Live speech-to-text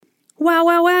Wow,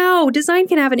 wow, wow. Design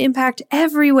can have an impact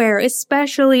everywhere,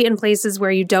 especially in places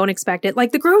where you don't expect it,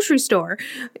 like the grocery store.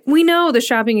 We know the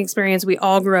shopping experience we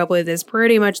all grew up with is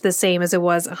pretty much the same as it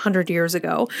was 100 years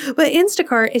ago. But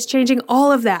Instacart is changing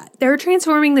all of that. They're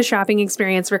transforming the shopping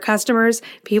experience for customers,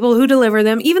 people who deliver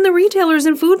them, even the retailers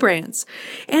and food brands.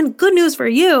 And good news for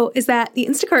you is that the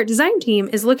Instacart design team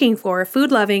is looking for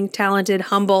food-loving, talented,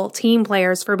 humble team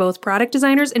players for both product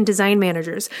designers and design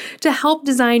managers to help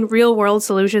design real-world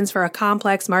solutions for a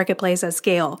complex marketplace at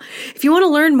scale. If you want to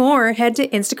learn more, head to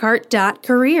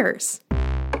instacart.careers.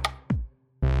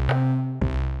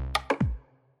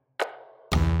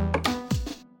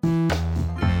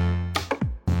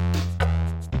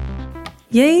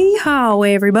 Yay-haw,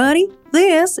 everybody!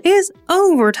 This is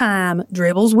Overtime,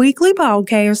 Dribble's weekly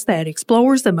podcast that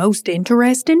explores the most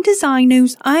interesting design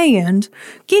news and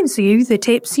gives you the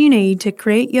tips you need to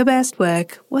create your best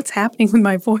work. What's happening with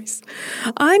my voice?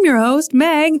 I'm your host,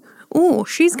 Meg. Ooh,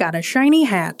 she's got a shiny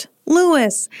hat.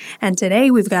 Lewis. And today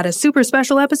we've got a super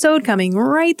special episode coming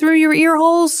right through your ear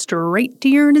holes, straight to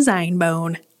your design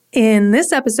bone. In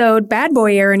this episode, bad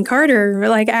boy Aaron Carter,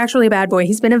 actually bad boy,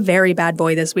 he's been a very bad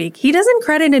boy this week. He doesn't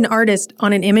credit an artist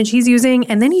on an image he's using,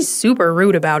 and then he's super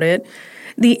rude about it.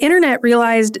 The internet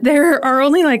realized there are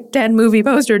only 10 movie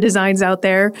poster designs out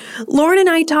there. Lauren and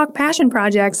I talk passion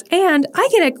projects, and I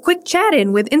get a quick chat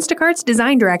in with Instacart's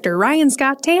design director, Ryan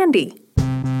Scott Tandy.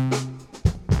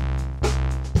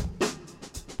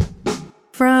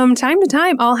 From time to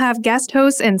time, I'll have guest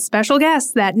hosts and special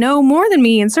guests that know more than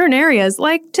me in certain areas,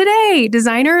 like today,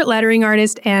 designer, lettering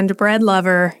artist, and bread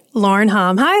lover, Lauren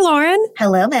Hom. Hi, Lauren.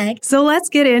 Hello, Meg. So let's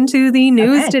get into the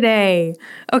news today.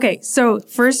 Okay, so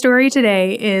first story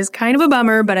today is kind of a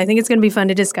bummer, but I think it's going to be fun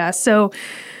to discuss. So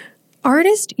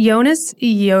artist Jonas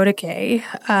Jodeke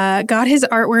got his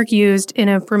artwork used in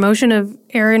a promotion of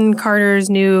Aaron Carter's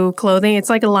new clothing.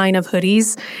 It's like a line of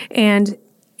hoodies, and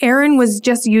Aaron was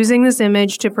just using this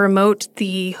image to promote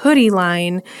the hoodie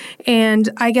line, and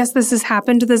I guess this has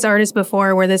happened to this artist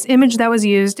before, where this image that was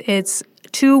used, it's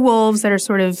two wolves that are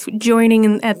sort of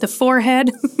joining at the forehead.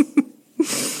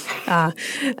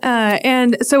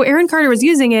 And so Aaron Carter was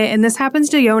using it, and this happens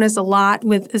to Jonas a lot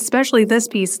with especially this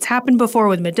piece. It's happened before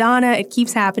with Madonna. It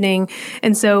keeps happening.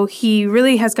 And so he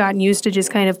really has gotten used to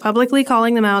just kind of publicly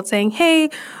calling them out, saying, hey,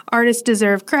 artists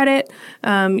deserve credit.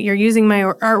 You're using my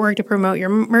artwork to promote your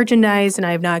merchandise, and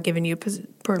I have not given you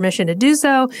permission to do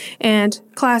so. And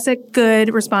classic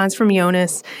good response from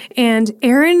Jonas. And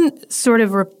Aaron sort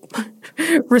of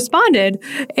responded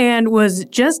and was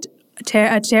just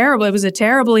it was a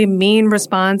terribly mean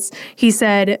response. He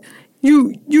said,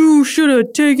 You should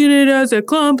have taken it as a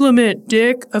compliment,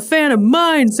 Dick. A fan of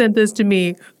mine sent this to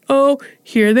me. Oh,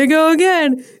 here they go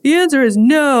again. The answer is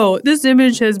no. This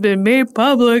image has been made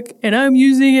public, and I'm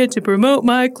using it to promote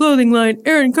my clothing line,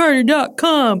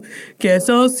 AaronCarter.com. Guess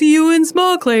I'll see you in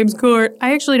small claims court.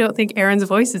 I actually don't think Aaron's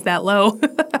voice is that low.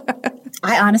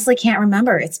 I honestly can't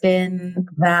remember. It's been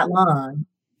that long.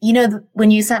 You know,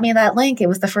 when you sent me that link, it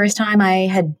was the first time I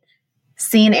had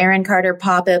seen Aaron Carter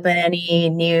pop up in any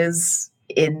news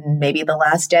in maybe the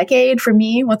last decade for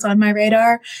me, what's on my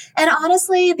radar. And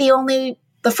honestly, the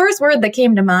first word that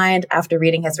came to mind after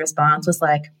reading his response was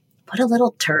what a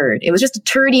little turd. It was just a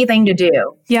turdy thing to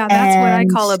do. Yeah, that's what I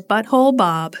call a butthole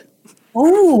bob.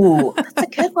 Ooh, that's a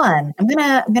good one. I'm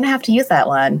gonna have to use that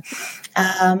one.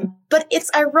 But it's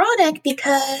ironic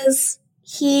because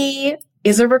he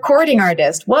was a recording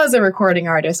artist.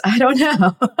 I don't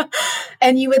know.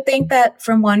 And you would think that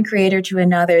from one creator to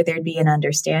another, there'd be an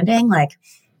understanding.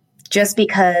 Just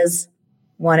because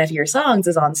one of your songs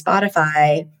is on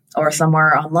Spotify or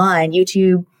somewhere online,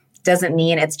 YouTube doesn't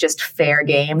mean it's just fair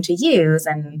game to use.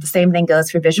 And the same thing goes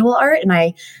for visual art. And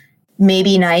I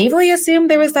maybe naively assumed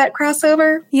there was that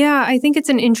crossover. Yeah, I think it's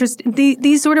an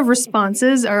these sort of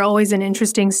responses are always an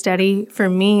interesting study for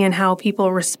me and how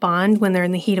people respond when they're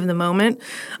in the heat of the moment.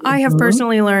 Mm-hmm. I have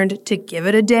personally learned to give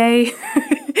it a day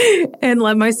and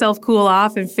let myself cool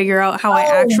off and figure out how I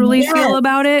actually feel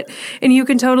about it. And you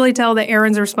can totally tell that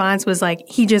Aaron's response was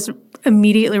he just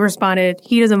immediately responded,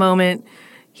 heat of the moment.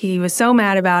 He was so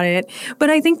mad about it. But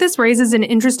I think this raises an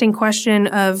interesting question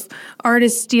of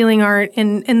artists stealing art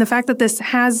and the fact that this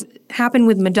has happened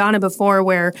with Madonna before,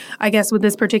 where I guess with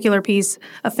this particular piece,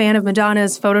 a fan of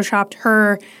Madonna's photoshopped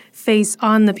her face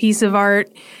on the piece of art,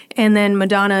 and then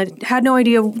Madonna had no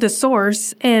idea the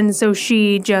source, and so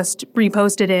she just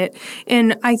reposted it.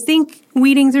 And I think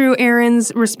weeding through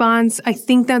Aaron's response, I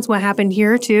think that's what happened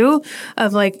here too,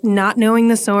 of not knowing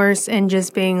the source and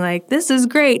just being this is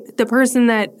great. The person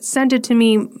that sent it to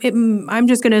me, I'm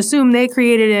just going to assume they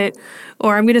created it,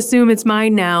 or I'm going to assume it's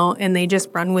mine now, and they just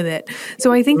run with it.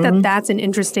 So I think that that's an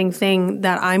interesting thing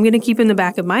that I'm going to keep in the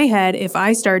back of my head if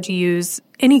I start to use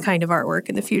any kind of artwork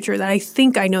in the future that I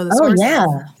think I know the source. Oh, yeah,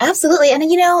 absolutely. And,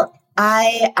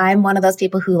 I'm one of those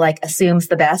people who assumes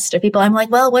the best of people. I'm like,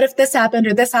 well, what if this happened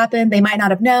or this happened? They might not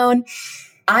have known.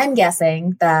 I'm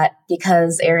guessing that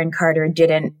because Aaron Carter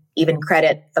didn't even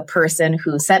credit the person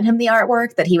who sent him the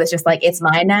artwork, that he was just like, it's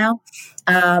mine now.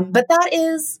 But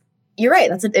you're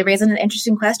right. It raises an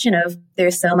interesting question of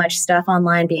there's so much stuff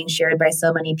online being shared by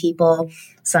so many people.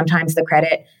 Sometimes the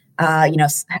credit,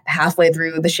 halfway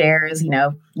through the shares,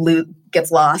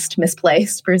 gets lost,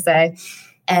 misplaced per se.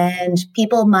 And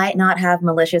people might not have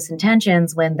malicious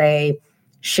intentions when they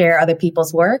share other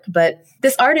people's work. But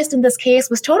this artist in this case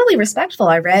was totally respectful.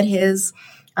 I read his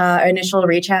initial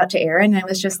reach out to Aaron, and I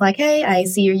was just like, hey, I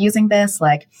see you're using this.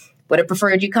 Would have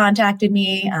preferred you contacted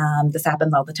me. This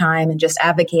happens all the time. And just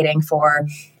advocating for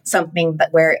something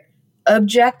where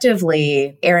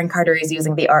objectively Aaron Carter is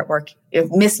using the artwork,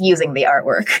 misusing the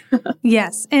artwork.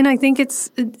 Yes. And I think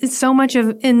it's so much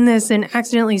of in this and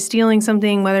accidentally stealing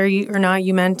something, whether or not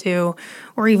you meant to,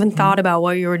 or even thought about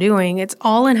what you were doing. It's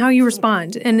all in how you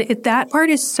respond. And that part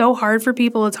is so hard for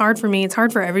people. It's hard for me. It's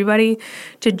hard for everybody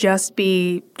to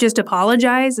just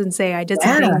apologize and say, I did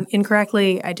something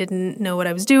incorrectly. I didn't know what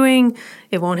I was doing.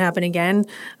 It won't happen again.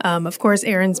 Of course,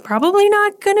 Aaron's probably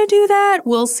not going to do that.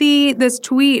 We'll see. This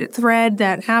tweet thread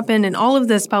that happened and all of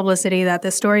this publicity that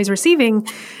this story is receiving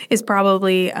is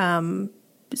probably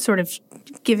sort of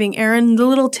giving Aaron the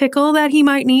little tickle that he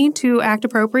might need to act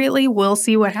appropriately. We'll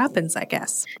see what happens, I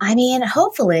guess. I mean,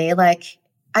 hopefully,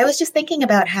 I was just thinking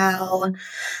about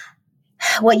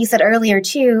what you said earlier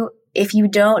too, if you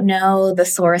don't know the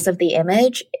source of the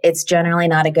image, it's generally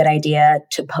not a good idea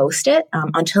to post it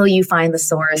until you find the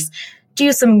source.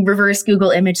 Do some reverse Google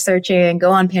image searching,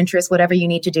 go on Pinterest, whatever you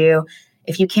need to do.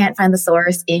 If you can't find the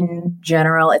source, in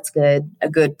general, it's a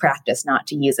good practice not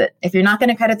to use it. If you're not going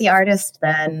to credit the artist,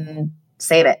 then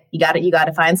save it. You got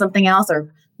to find something else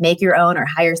or make your own or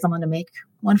hire someone to make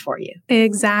one for you.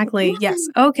 Exactly. Yes.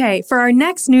 Okay. For our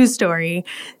next news story,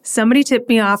 somebody tipped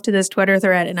me off to this Twitter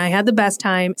thread and I had the best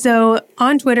time. So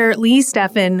on Twitter, Lee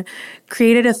Steffen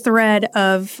created a thread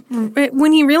of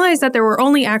when he realized that there were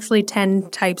only actually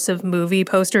 10 types of movie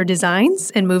poster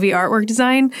designs and movie artwork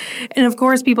design. And of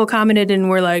course, people commented and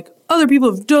were like, other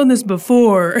people have done this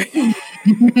before.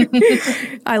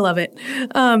 I love it.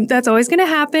 That's always going to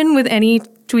happen with any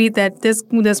tweet that this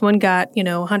one got,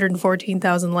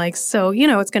 114,000 likes. So,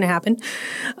 it's going to happen.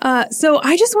 So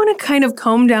I just want to kind of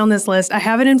comb down this list. I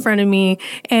have it in front of me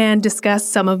and discuss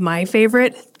some of my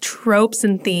favorite tropes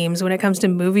and themes when it comes to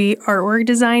movie artwork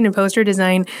design and poster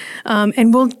design.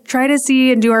 And we'll try to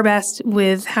see and do our best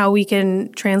with how we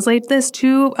can translate this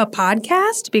to a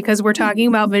podcast because we're talking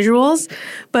about visuals.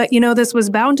 But, this was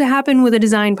bound to happen with a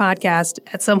design podcast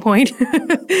at some point.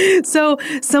 So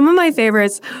some of my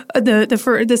favorites,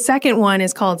 the second one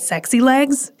is called Sexy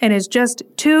Legs, and it's just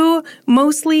two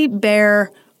mostly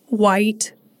bare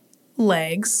white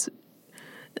legs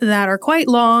that are quite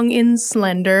long and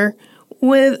slender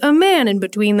with a man in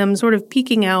between them sort of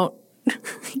peeking out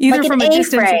either from a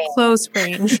distance or close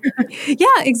range. Yeah,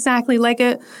 exactly. Like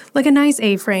a nice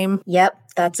A-frame. Yep,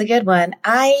 that's a good one.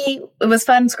 It was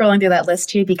fun scrolling through that list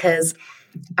too because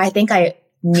I think I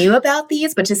knew about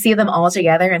these, but to see them all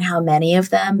together and how many of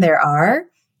them there are,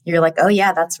 you're like, oh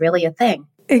yeah, that's really a thing.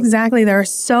 Exactly. There are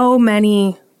so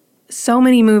many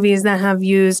movies that have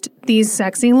used these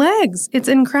sexy legs. It's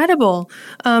incredible.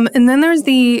 And then there's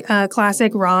the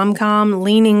classic rom-com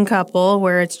leaning couple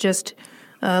where it's just,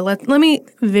 let me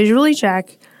visually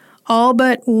check. All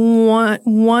but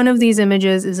one of these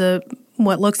images is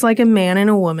what looks like a man and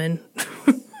a woman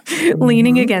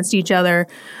leaning against each other.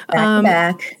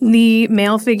 Back. The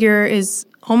male figure is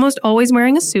almost always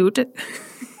wearing a suit.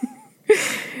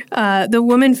 The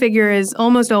woman figure is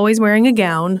almost always wearing a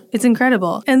gown. It's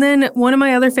incredible. And then one of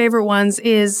my other favorite ones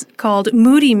is called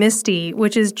Moody Misty,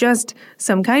 which is just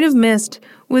some kind of mist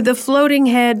with a floating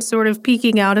head sort of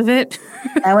peeking out of it.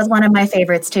 That was one of my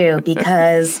favorites too,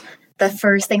 because the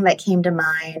first thing that came to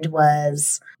mind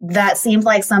was that seemed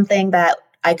like something that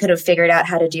I could have figured out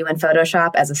how to do in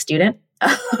Photoshop as a student.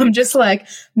 Just like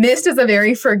mist is a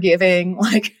very forgiving,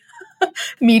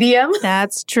 medium.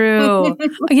 That's true.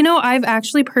 I've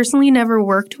actually personally never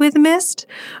worked with mist,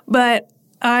 but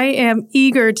I am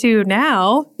eager to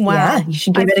now. Wow. Yeah, you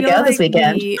should give it a go this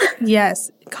weekend.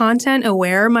 Yes. Content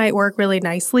aware might work really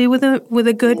nicely with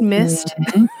a good mist.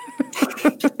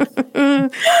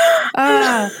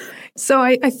 So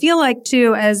I feel like,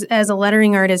 too, as a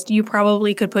lettering artist, you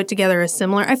probably could put together a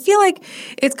similar. I feel like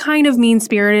it's kind of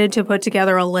mean-spirited to put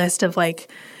together a list of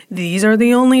like, these are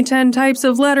the only 10 types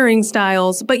of lettering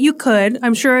styles. But you could.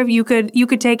 I'm sure if you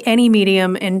could take any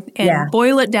medium and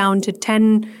boil it down to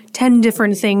 10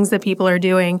 different things that people are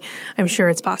doing. I'm sure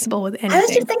it's possible with anything. I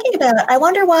was just thinking about it. I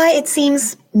wonder why it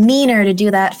seems meaner to do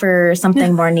that for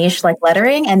something more niche like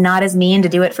lettering and not as mean to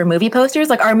do it for movie posters.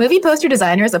 Like, are movie poster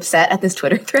designers upset at this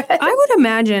Twitter thread? I would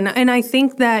imagine. And I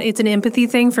think that it's an empathy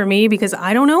thing for me because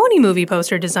I don't know any movie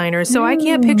poster designers. So I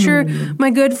can't picture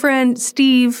my good friend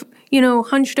Steve,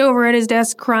 hunched over at his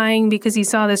desk crying because he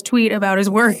saw this tweet about his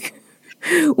work,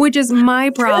 which is my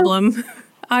problem.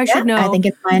 I should know. I think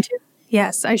it's mine too.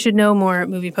 Yes, I should know more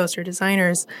movie poster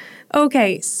designers.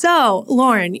 Okay, so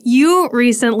Lauren, you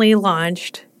recently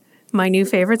launched my new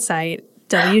favorite site,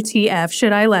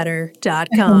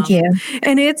 WTFShouldILetter.com. Thank you.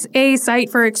 And it's a site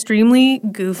for extremely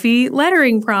goofy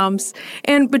lettering prompts.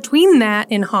 And between that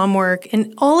and Homework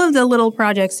and all of the little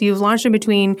projects you've launched in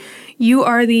between, you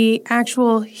are the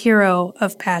actual hero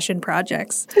of passion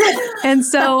projects. And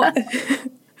so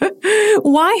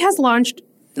why has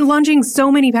launching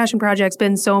so many passion projects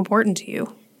been so important to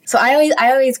you? So I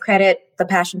always credit the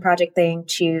passion project thing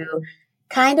to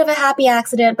kind of a happy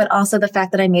accident, but also the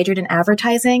fact that I majored in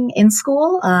advertising in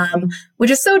school, which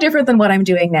is so different than what I'm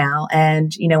doing now.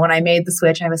 And, when I made the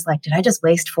switch, I was like, did I just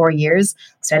waste 4 years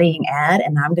studying ad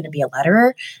and now I'm going to be a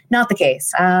letterer? Not the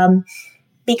case.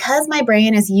 Because my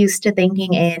brain is used to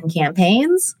thinking in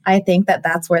campaigns, I think that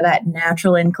that's where that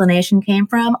natural inclination came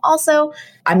from. Also,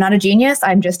 I'm not a genius.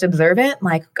 I'm just observant.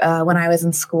 Like when I was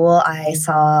in school, I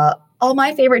saw all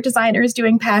my favorite designers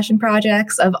doing passion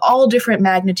projects of all different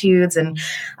magnitudes. And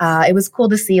it was cool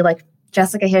to see like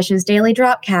Jessica Hish's Daily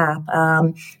Drop Cap,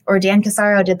 or Dan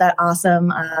Casaro did that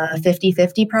awesome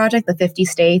 50/50 project, the 50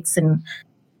 states. And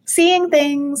seeing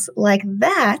things like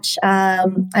that,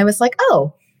 I was like,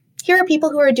 oh, here are people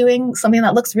who are doing something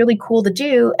that looks really cool to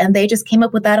do, and they just came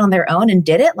up with that on their own and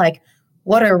did it. Like,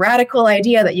 what a radical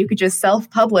idea that you could just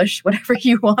self-publish whatever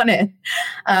you wanted.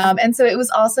 And so it was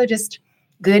also just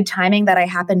good timing that I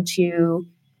happened to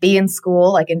be in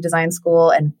school, like in design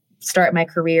school, and start my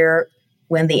career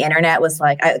when the internet was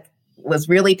was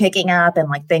really picking up, and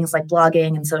like things like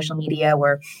blogging and social media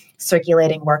were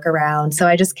circulating work around. So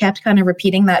I just kept kind of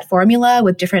repeating that formula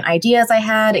with different ideas I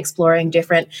had, exploring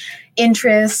different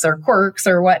interests or quirks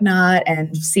or whatnot,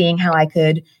 and seeing how I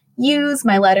could use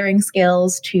my lettering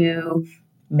skills to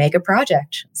make a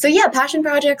project. So yeah, passion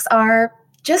projects are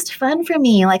just fun for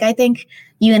me. Like, I think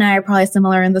you and I are probably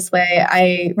similar in this way.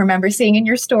 I remember seeing in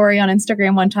your story on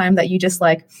Instagram one time that you just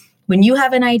like, when you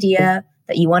have an idea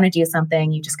that you want to do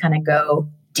something, you just kind of go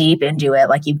deep into it.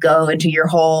 Like, you go into your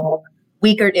whole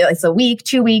week, or it's a week,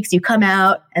 2 weeks, you come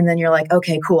out and then you're like,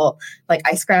 okay, cool. Like,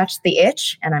 I scratched the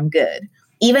itch and I'm good.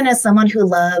 Even as someone who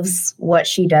loves what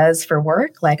she does for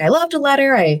work, like I love to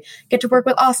letter, I get to work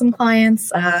with awesome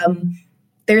clients.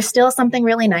 There's still something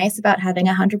really nice about having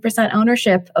 100%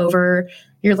 ownership over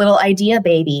your little idea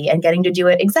baby and getting to do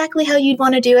it exactly how you'd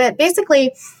want to do it.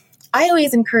 Basically, I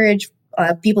always encourage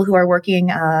people who are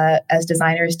working as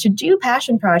designers to do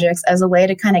passion projects as a way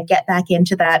to kind of get back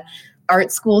into that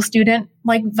art school student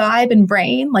like vibe and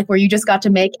brain, like where you just got to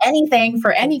make anything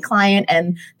for any client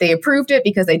and they approved it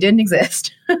because they didn't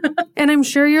exist. And I'm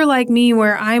sure you're like me,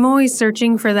 where I'm always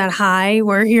searching for that high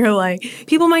where you're like,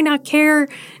 people might not care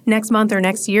next month or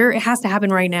next year. It has to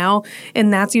happen right now.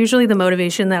 And that's usually the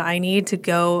motivation that I need to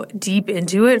go deep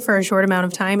into it for a short amount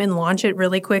of time and launch it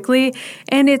really quickly.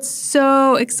 And it's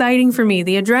so exciting for me.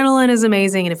 The adrenaline is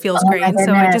amazing and it feels great. And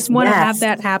so I just want to have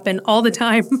that happen all the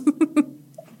time.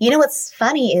 You know, what's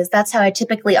funny is that's how I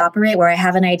typically operate, where I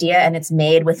have an idea and it's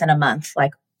made within a month.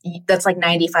 Like, that's like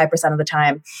 95% of the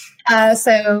time.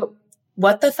 So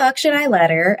what the fuck should I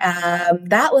letter?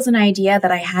 That was an idea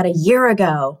that I had a year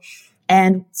ago.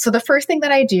 And so the first thing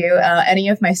that I do, any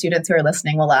of my students who are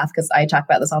listening will laugh because I talk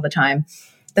about this all the time.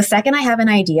 The second I have an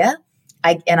idea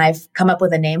and I've come up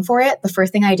with a name for it, the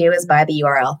first thing I do is buy the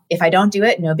URL. If I don't do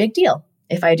it, no big deal.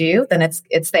 If I do, then it's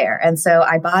there. And so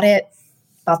I bought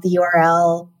the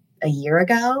URL a year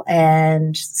ago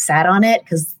and sat on it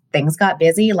because things got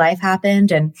busy, life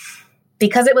happened. And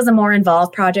because it was a more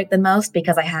involved project than most,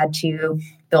 because I had to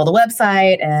build a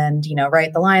website and,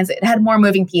 write the lines, it had more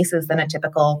moving pieces than a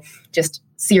typical just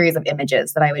series of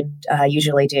images that I would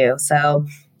usually do. So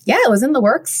yeah, it was in the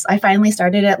works. I finally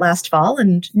started it last fall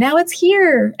and now it's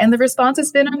here and the response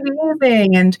has been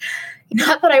amazing. And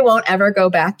not that I won't ever go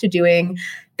back to doing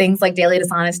things like Daily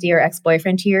Dishonesty or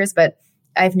Ex-Boyfriend Tears, but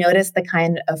I've noticed the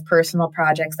kind of personal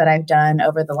projects that I've done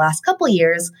over the last couple of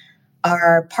years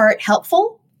are part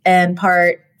helpful and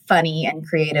part funny and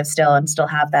creative still, and still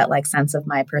have that like sense of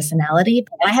my personality.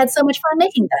 But I had so much fun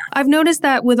making them. I've noticed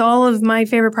that with all of my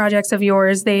favorite projects of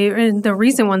yours, the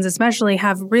recent ones especially,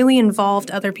 have really involved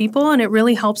other people, and it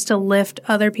really helps to lift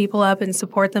other people up and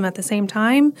support them at the same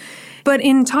time. But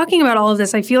in talking about all of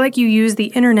this, I feel like you use the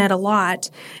internet a lot.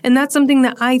 And that's something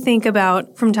that I think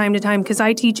about from time to time because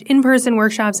I teach in-person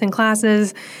workshops and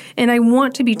classes, and I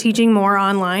want to be teaching more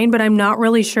online, but I'm not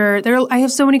really sure. I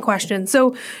have so many questions.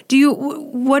 So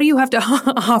what do you have to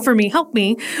offer me? Help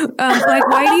me. Like,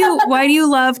 why do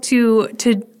you love to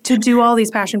do all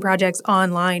these passion projects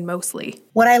online mostly?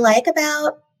 What I like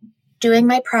about doing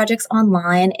my projects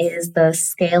online is the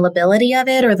scalability of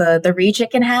it, or the reach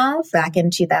it can have. Back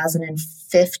in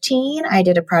 2015, I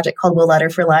did a project called We'll Let Her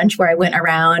for Lunch, where I went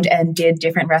around and did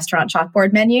different restaurant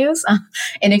chalkboard menus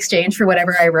in exchange for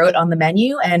whatever I wrote on the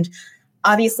menu. And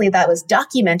obviously that was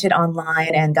documented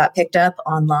online and got picked up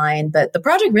online, but the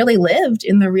project really lived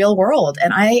in the real world.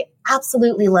 And I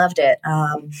absolutely loved it.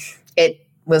 It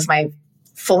was my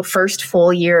first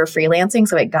full year of freelancing,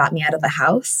 so it got me out of the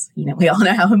house. You know, we all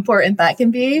know how important that can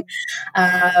be.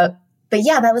 But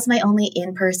yeah, that was my only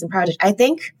in-person project. I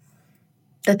think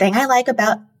the thing I like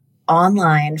about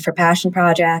online for passion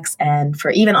projects and for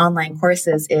even online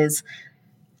courses is,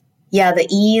 the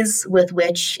ease with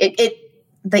which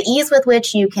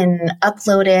you can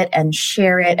upload it and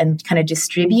share it and kind of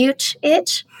distribute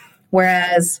it.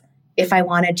 Whereas if I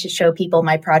wanted to show people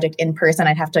my project in person,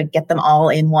 I'd have to get them all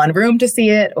in one room to see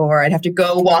it, or I'd have to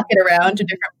go walk it around to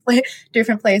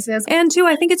different places. And two,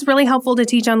 I think it's really helpful to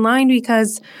teach online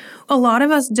because a lot of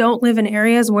us don't live in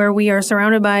areas where we are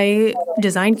surrounded by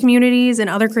design communities and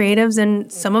other creatives,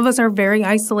 and some of us are very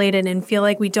isolated and feel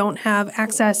like we don't have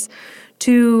access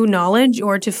to knowledge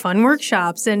or to fun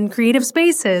workshops and creative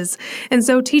spaces. And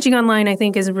so teaching online, I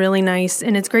think, is really nice.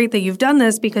 And it's great that you've done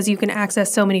this because you can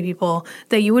access so many people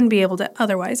that you wouldn't be able to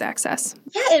otherwise access.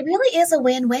 Yeah, it really is a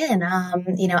win-win.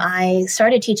 I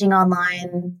started teaching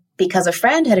online because a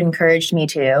friend had encouraged me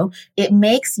to. It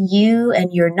makes you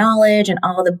and your knowledge and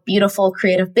all the beautiful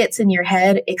creative bits in your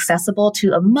head accessible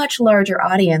to a much larger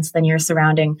audience than your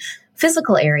surrounding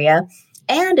physical area.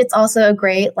 And it's also a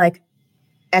great,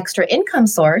 extra income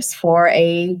source for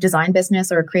a design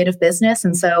business or a creative business.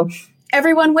 And so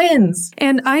everyone wins.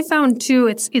 And I found too,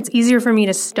 it's easier for me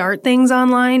to start things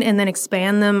online and then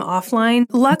expand them offline.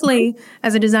 Luckily,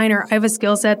 as a designer, I have a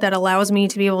skill set that allows me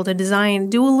to be able to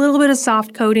do a little bit of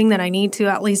soft coding that I need to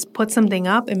at least put something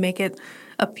up and make it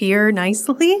appear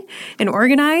nicely and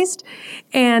organized.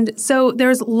 And so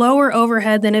there's lower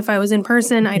overhead than if I was in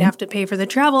person. I'd have to pay for the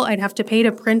travel. I'd have to pay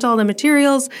to print all the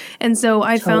materials. And so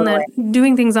I found that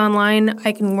doing things online,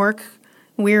 I can work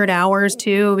weird hours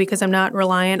too, because I'm not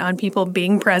reliant on people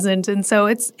being present. And so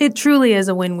it truly is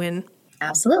a win-win.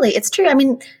 Absolutely. It's true. I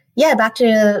mean, back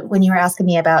to when you were asking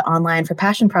me about online for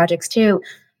passion projects too,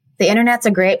 the internet's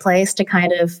a great place to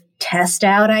kind of test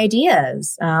out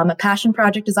ideas. A passion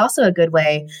project is also a good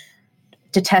way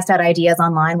to test out ideas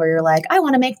online where you're like, I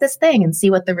want to make this thing and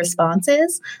see what the response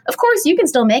is. Of course, you can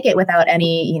still make it without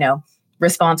any,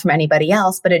 response from anybody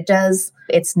else, but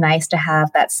it's nice to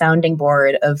have that sounding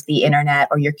board of the internet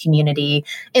or your community,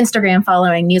 Instagram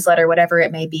following, newsletter, whatever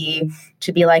it may be,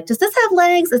 to be like, does this have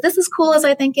legs? Is this as cool as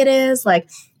I think it is?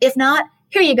 If not,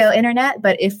 here you go, internet.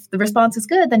 But if the response is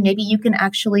good, then maybe you can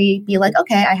actually be like,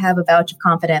 okay, I have a vouch of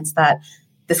confidence that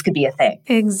this could be a thing.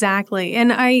 Exactly.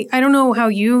 And I don't know how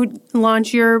you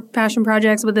launch your passion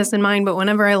projects with this in mind, but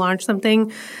whenever I launch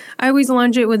something, I always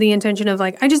launch it with the intention of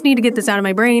I just need to get this out of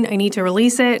my brain. I need to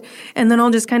release it. And then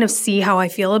I'll just kind of see how I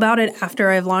feel about it after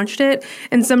I've launched it.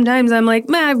 And sometimes I'm like,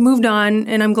 I've moved on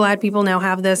and I'm glad people now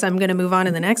have this. I'm going to move on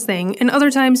to the next thing. And other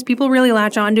times people really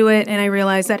latch onto it and I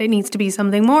realize that it needs to be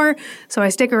something more. So I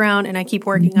stick around and I keep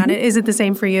working on it. Is it the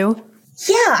same for you?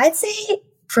 Yeah, I'd say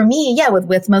for me,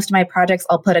 with most of my projects,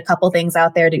 I'll put a couple things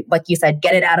out there to, like you said,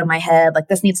 get it out of my head.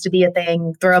 This needs to be a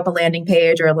thing, throw up a landing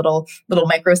page or a little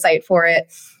microsite for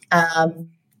it.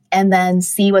 And then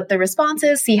see what the response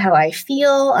is, see how I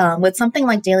feel. With something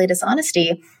like Daily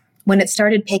Dishonesty, when it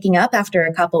started picking up after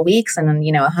a couple weeks and,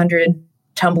 100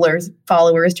 Tumblr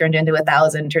followers turned into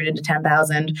 1,000, turned into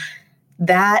 10,000,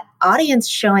 that audience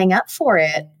showing up for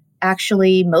it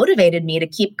actually motivated me to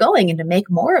keep going and to make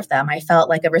more of them. I felt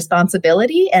like a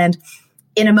responsibility, and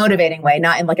in a motivating way,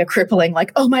 not in a crippling,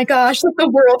 oh my gosh, the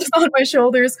world is on my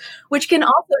shoulders, which can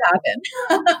also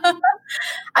happen.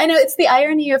 I know it's the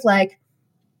irony of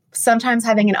sometimes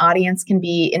having an audience can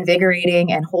be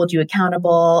invigorating and hold you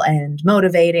accountable and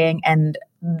motivating. And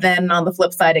then on the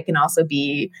flip side, it can also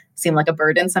seem like a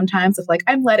burden sometimes of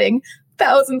I'm letting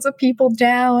thousands of people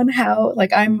down, how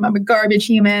I'm a garbage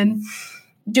human.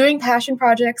 doing passion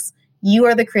projects, you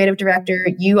are the creative director.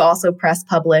 You also press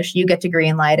publish. You get to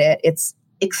greenlight it. It's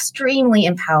extremely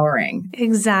empowering.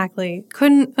 Exactly.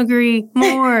 Couldn't agree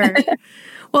more.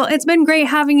 Well, it's been great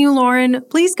having you, Lauren.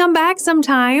 Please come back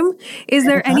sometime. Is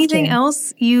there anything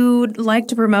else you'd like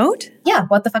to promote? Yeah.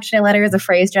 What the Fuck Should I Letter is a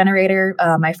phrase generator.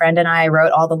 My friend and I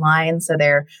wrote all the lines, so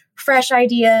they're fresh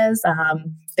ideas.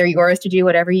 They're yours to do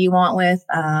whatever you want with.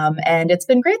 And it's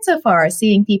been great so far,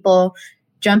 seeing people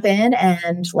jump in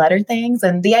and letter things.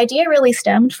 And the idea really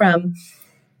stemmed from,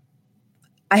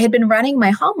 I had been running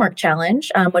my homework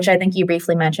challenge, which I think you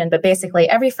briefly mentioned, but basically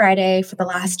every Friday for the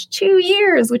last 2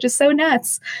 years, which is so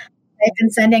nuts, I've been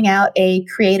sending out a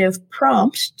creative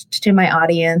prompt to my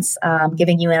audience,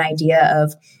 giving you an idea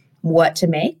of what to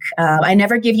make. I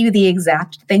never give you the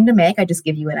exact thing to make. I just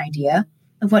give you an idea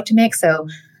of what to make. So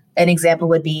an example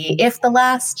would be, if the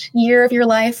last year of your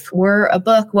life were a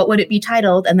book, what would it be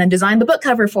titled? And then design the book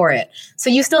cover for it. So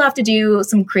you still have to do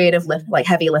some creative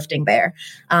heavy lifting there.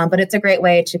 But it's a great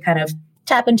way to kind of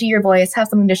tap into your voice, have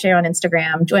something to share on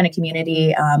Instagram, join a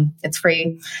community. It's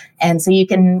free. And so you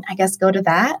can, I guess, go to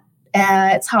that.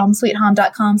 It's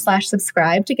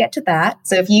homesweethom.com/subscribe to get to that.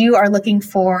 So if you are looking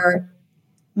for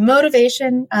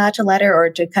motivation to letter, or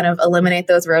to kind of eliminate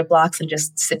those roadblocks and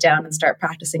just sit down and start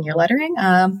practicing your lettering,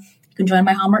 you can join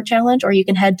my homework challenge, or you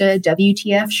can head to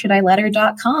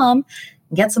WTFshouldIletter.com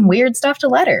and get some weird stuff to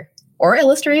letter or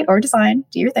illustrate or design.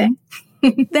 Do your thing.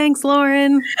 Thanks,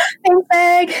 Lauren. Thanks,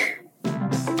 Meg.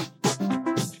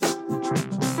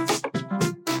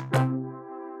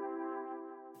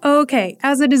 Okay,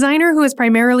 as a designer who has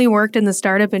primarily worked in the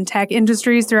startup and tech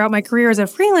industries throughout my career as a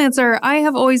freelancer, I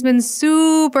have always been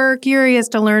super curious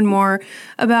to learn more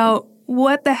about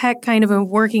what the heck kind of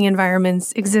working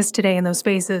environments exist today in those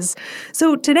spaces.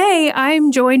 So today,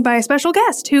 I'm joined by a special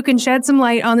guest who can shed some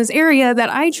light on this area that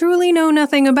I truly know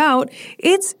nothing about.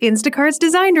 It's Instacart's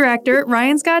design director,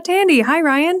 Ryan Scott Tandy. Hi,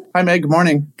 Ryan. Hi, Meg. Good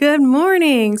morning. Good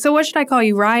morning. So what should I call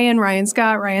you? Ryan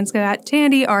Scott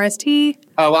Tandy, RST?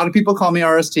 A lot of people call me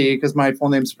RST because my full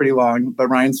name's pretty long, but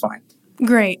Ryan's fine.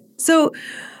 Great. So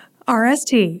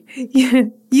RST,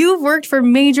 you've worked for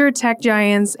major tech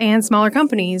giants and smaller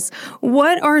companies.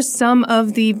 What are some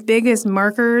of the biggest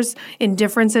markers and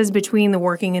differences between the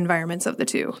working environments of the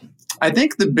two? I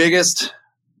think the biggest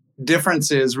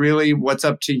difference is really what's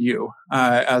up to you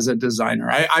as a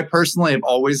designer. I personally have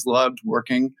always loved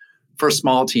working for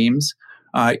small teams,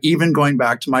 even going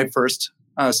back to my first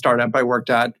startup I worked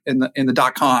at in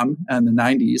the .com and the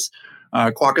 90s.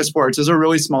 Quokka Sports is a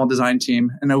really small design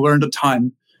team, and I learned a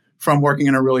ton from working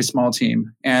in a really small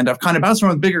team. And I've kind of bounced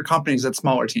around with bigger companies at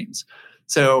smaller teams.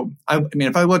 So, I mean,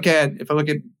 if I look at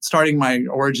starting my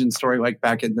origin story, like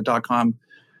back in the .com,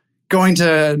 going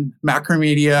to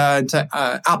Macromedia, to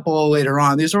Apple later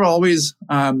on, these are always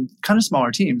kind of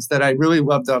smaller teams that I really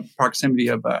love the proximity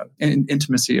of and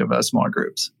intimacy of smaller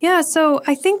groups. Yeah, so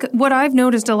I think what I've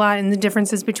noticed a lot in the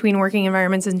differences between working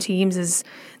environments and teams is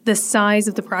the size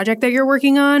of the project that you're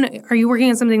working on. Are you working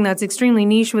on something that's extremely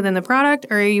niche within the product,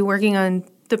 or are you working on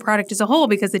the product as a whole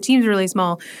because the team's really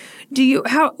small?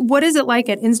 What is it like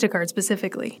at Instacart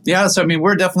specifically? Yeah, so I mean,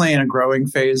 we're definitely in a growing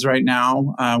phase right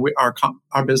now. Our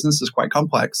business is quite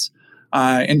complex,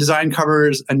 and design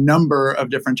covers a number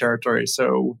of different territories.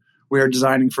 So we are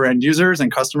designing for end users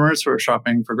and customers who are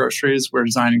shopping for groceries. We're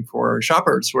designing for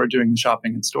shoppers who are doing the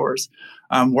shopping in stores.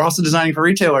 We're also designing for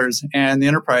retailers and the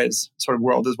enterprise sort of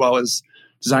world, as well as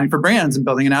designing for brands and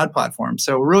building an ad platform.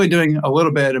 So we're really doing a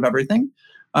little bit of everything.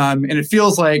 And it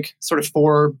feels like sort of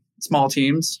 4 small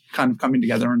teams kind of coming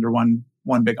together under one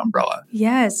big umbrella.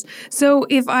 Yes. So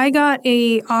if I got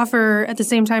a offer at the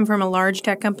same time from a large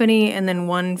tech company and then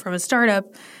one from a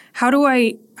startup, how do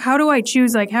I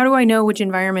choose? Like, how do I know which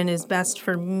environment is best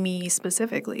for me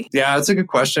specifically? Yeah, that's a good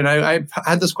question. I've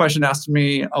had this question asked to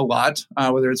me a lot,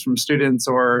 whether it's from students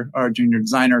or junior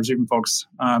designers, even folks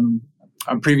on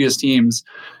previous teams.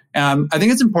 I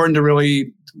think it's important to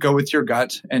really go with your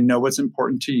gut and know what's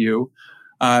important to you.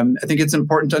 I think it's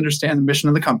important to understand the mission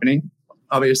of the company,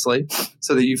 obviously,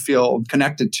 so that you feel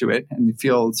connected to it and you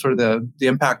feel sort of the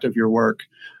impact of your work.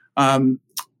 And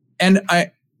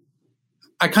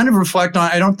I kind of reflect on,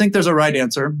 I don't think there's a right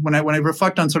answer. When I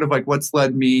reflect on sort of like what's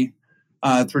led me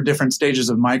through different stages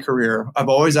of my career, I've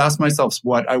always asked myself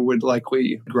what I would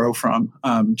likely grow from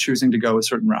choosing to go a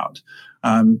certain route.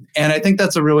 And I think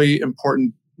that's a really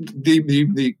important,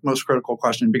 the most critical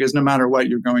question, because no matter what,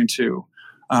 you're going to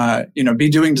be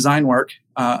doing design work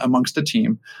amongst a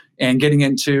team. and getting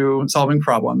into solving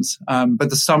problems. But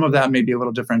the sum of that may be a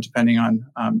little different depending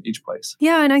on each place.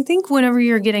 Yeah, and I think whenever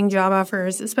you're getting job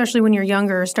offers, especially when you're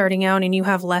younger, starting out and you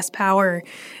have less power,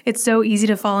 it's so easy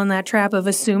to fall in that trap of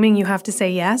assuming you have to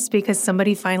say yes because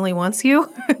somebody finally wants you.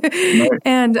 Right.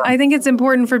 And I think it's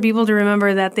important for people to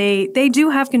remember that they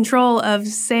do have control of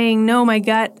saying, no, my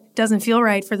gut doesn't feel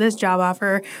right for this job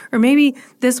offer, or maybe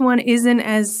this one isn't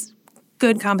as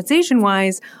good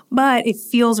compensation-wise, but it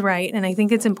feels right. And I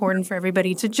think it's important for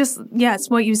everybody to just,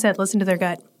 yes, what you said, listen to their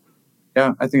gut.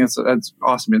 Yeah, I think that's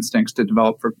awesome instincts to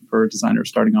develop for designers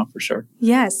starting off for sure.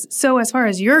 Yes. So as far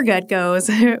as your gut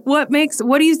goes, what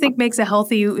do you think makes a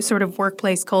healthy sort of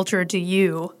workplace culture to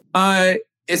you?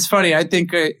 It's funny. I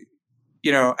think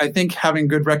I think having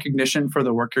good recognition for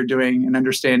the work you're doing and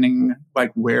understanding like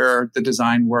where the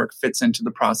design work fits into the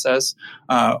process,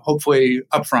 hopefully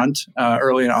upfront,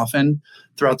 early and often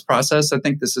throughout the process. I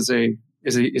think this is a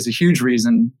huge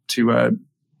reason to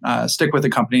stick with the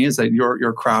company, is that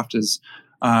your craft is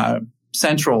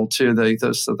central to the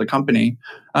ethos of the company.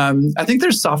 I think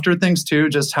there's softer things too,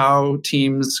 just how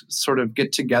teams sort of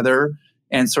get together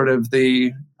and sort of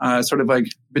the sort of like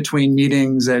between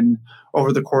meetings and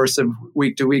over the course of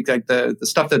week to week, like the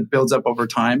stuff that builds up over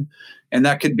time. And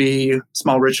that could be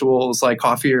small rituals like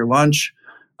coffee or lunch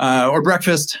or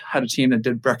breakfast. Had a team that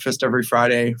did breakfast every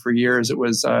Friday for years. It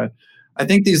was, I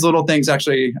think these little things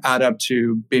actually add up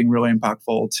to being really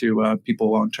impactful to people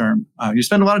long term. You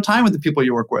spend a lot of time with the people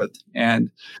you work with,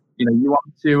 and you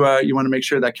want to make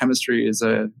sure that chemistry is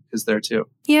there too.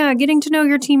 Yeah, getting to know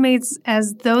your teammates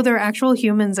as though they're actual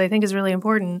humans, I think, is really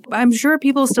important. I'm sure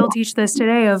people still teach this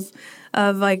today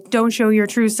of like, don't show your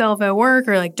true self at work,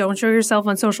 or like, don't show yourself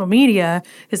on social media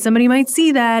because somebody might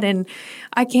see that. And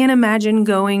I can't imagine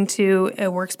going to a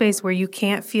workspace where you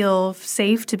can't feel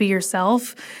safe to be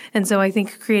yourself. And so I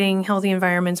think creating healthy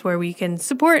environments where we can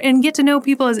support and get to know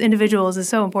people as individuals is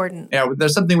so important. Yeah,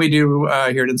 there's something we do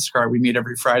here at Instacart. We meet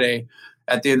every Friday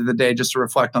at the end of the day just to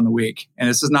reflect on the week. And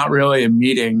this is not really a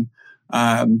meeting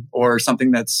or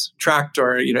something that's tracked,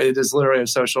 or it is literally a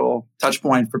social touch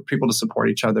point for people to support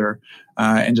each other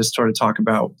and just sort of talk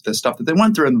about the stuff that they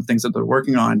went through and the things that they're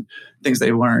working on, things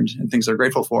they learned, and things they're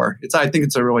grateful for. I think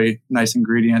it's a really nice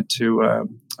ingredient to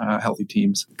healthy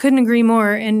teams. Couldn't agree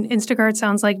more. And Instacart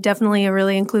sounds like definitely a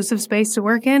really inclusive space to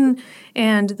work in,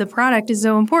 and the product is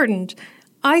so important.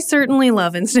 I certainly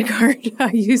love Instacart.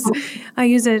 I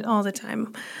use it all the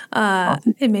time.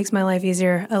 It makes my life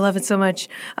easier. I love it so much.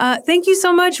 Thank you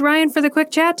so much, Ryan, for the quick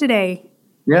chat today.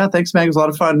 Yeah, thanks, Meg. It was a lot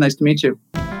of fun. Nice to meet you.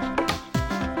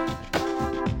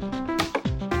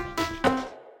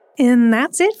 And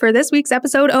that's it for this week's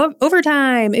episode of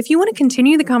Overtime. If you want to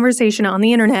continue the conversation on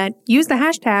the internet, use the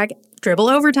hashtag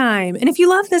 #DribbleOvertime. And if you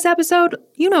love this episode,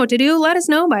 you know what to do. Let us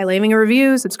know by leaving a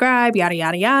review, subscribe, yada,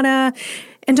 yada, yada.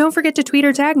 And don't forget to tweet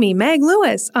or tag me, Meg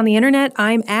Lewis. On the internet,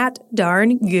 I'm at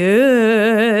Darn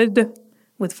Good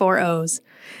with 4 O's.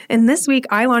 And this week,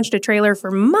 I launched a trailer for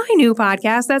my new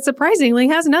podcast that surprisingly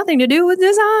has nothing to do with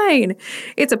design.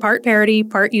 It's a part parody,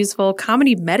 part useful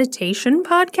comedy meditation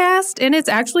podcast, and it's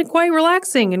actually quite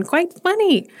relaxing and quite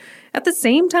funny at the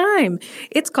same time.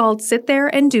 It's called Sit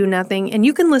There and Do Nothing, and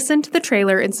you can listen to the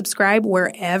trailer and subscribe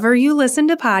wherever you listen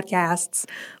to podcasts.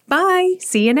 Bye.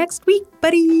 See you next week,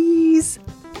 buddies.